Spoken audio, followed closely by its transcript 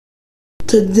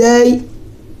today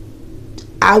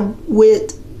I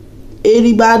with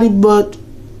anybody but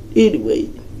anyway.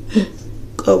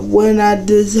 Cause when I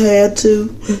just had to,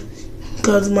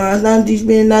 cause my auntie spent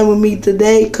the night with me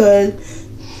today, cause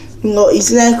you know eat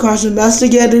snack, cross the bus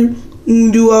together,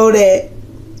 and do all that.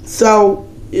 So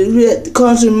we had to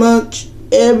country munch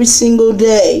every single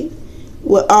day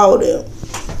with all them.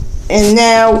 And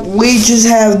now we just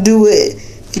have to do it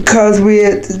because we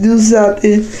had to do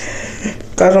something.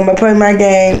 Cause I'm gonna play my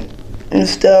game and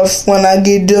stuff when I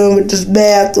get done with this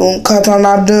bathroom, cause I'm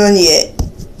not done yet.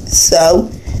 So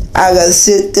I gotta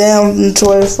sit down in the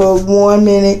toilet for 1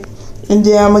 minute and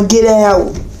then I'm gonna get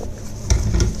out.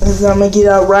 So I'm gonna get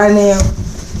out right now.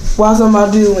 What am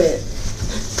I doing?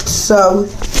 So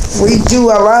we do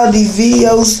a lot of these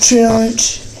videos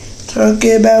challenge,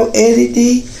 talking about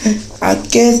editing. I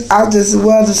guess I just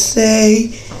want to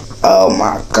say, oh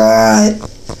my God,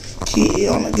 get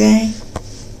on the game.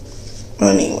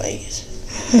 Anyways,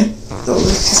 so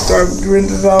let's just start doing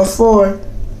this all for.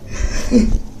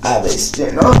 I've been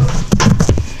sitting up.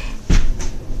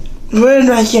 Where's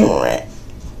my camera at?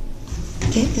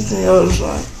 It's the other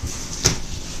side.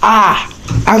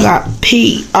 I got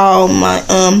pee on my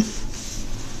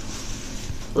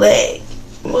leg.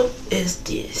 What is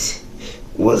this?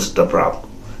 What's the problem?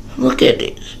 Look at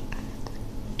this.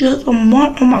 There's a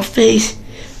mark on my face.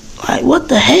 Like, what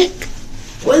the heck?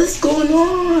 What is going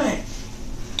on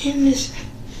in this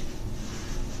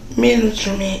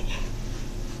miniature man?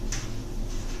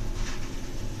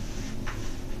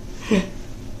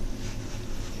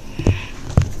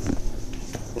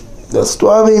 The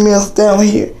strawberry milk's down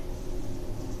here.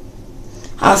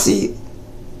 I see it.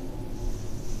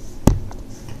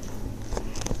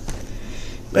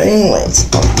 But anyways,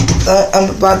 I'm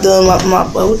about done with my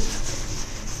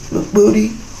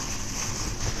booty.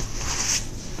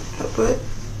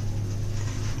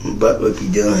 My butt will be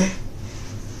done.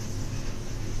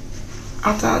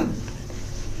 I'm trying to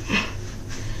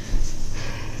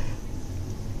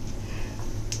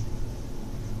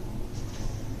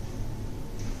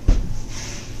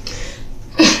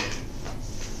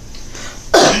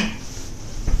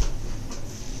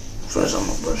first I'm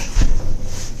gonna brush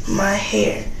my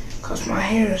hair, cause my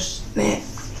hair is snapped.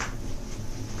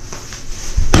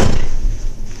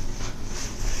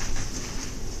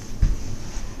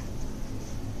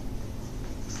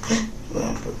 I'm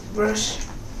gonna put the brush.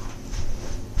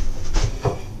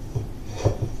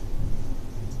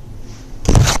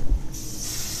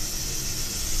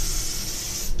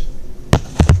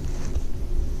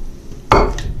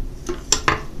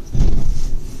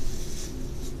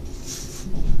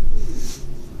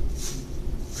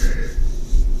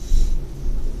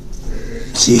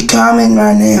 She coming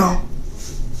right now.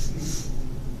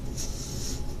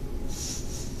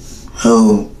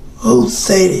 Who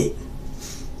said it?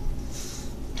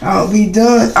 I'll be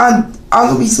done.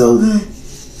 I'll be so done.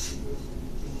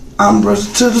 I'm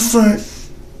brushing to the front,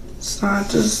 side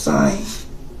to the side.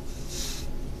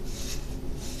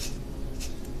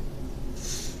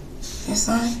 This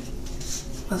side,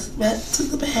 let's back to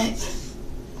the back.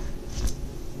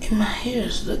 And my hair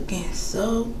is looking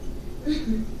so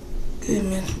good,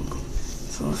 man.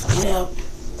 So let's get out.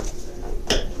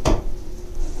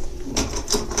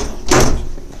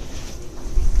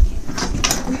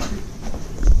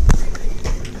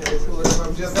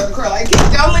 I'm just gonna cry. Like,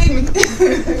 don't leave me.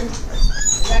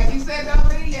 Like you said, don't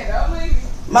leave. Yeah, don't leave me.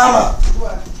 Mama.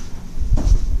 What?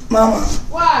 Mama.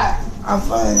 Why? I'm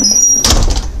fine.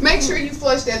 Make sure you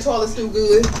flush that toilet stool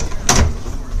good.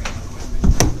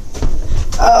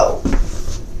 Oh.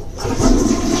 I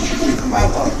might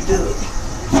want to do it.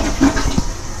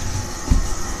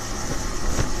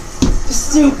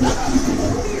 Stupid.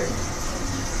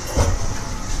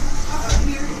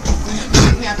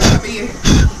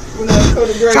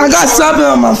 I got something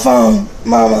on my phone,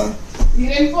 Mama. You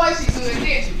didn't flush it good,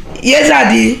 did you? Yes,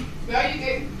 I did. No, you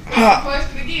didn't. You Huh.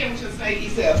 flushed it again with your snake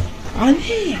yourself. I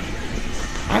did.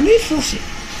 I did flush it.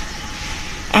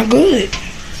 I'm good.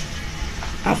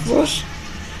 I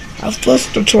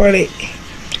flushed the toilet.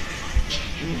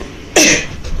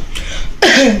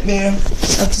 Man,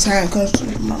 that's the time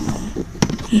customer, my mom.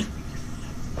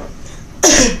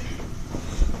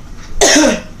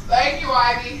 Thank you,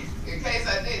 Ivy. In case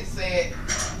I didn't say it.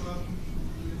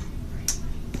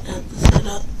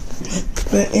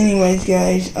 But anyways,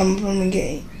 guys, I'm from the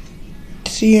game.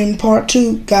 See you in part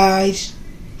 2, guys.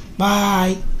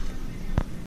 Bye.